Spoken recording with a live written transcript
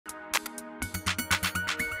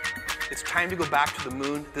It's time to go back to the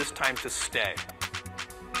moon, this time to stay.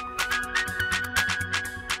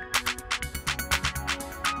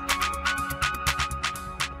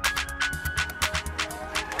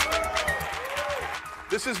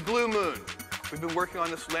 This is Blue Moon. We've been working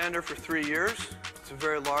on this lander for 3 years. It's a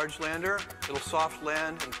very large lander. It'll soft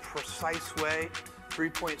land in a precise way,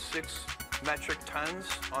 3.6 metric tons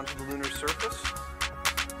onto the lunar surface.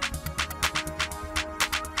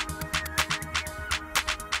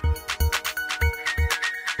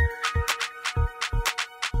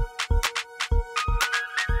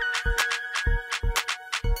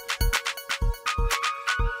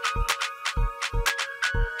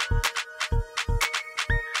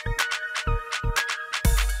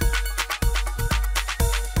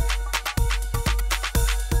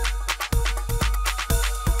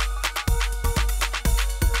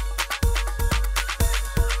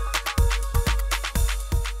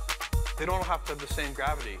 They don't have to have the same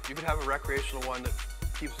gravity. You could have a recreational one that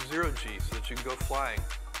keeps 0 G so that you can go flying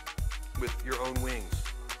with your own wings.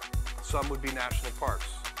 Some would be national parks.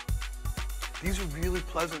 These are really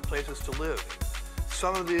pleasant places to live.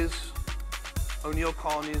 Some of these O'Neill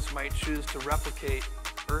colonies might choose to replicate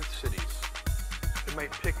Earth cities. They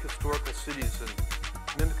might pick historical cities and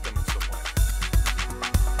mimic them in some way.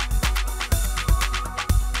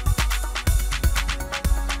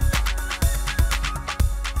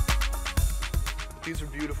 These are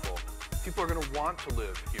beautiful. People are going to want to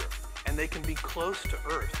live here, and they can be close to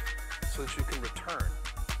Earth so that you can return,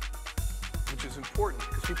 which is important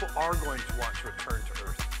because people are going to want to return to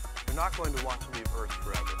Earth. They're not going to want to leave Earth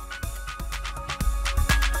forever.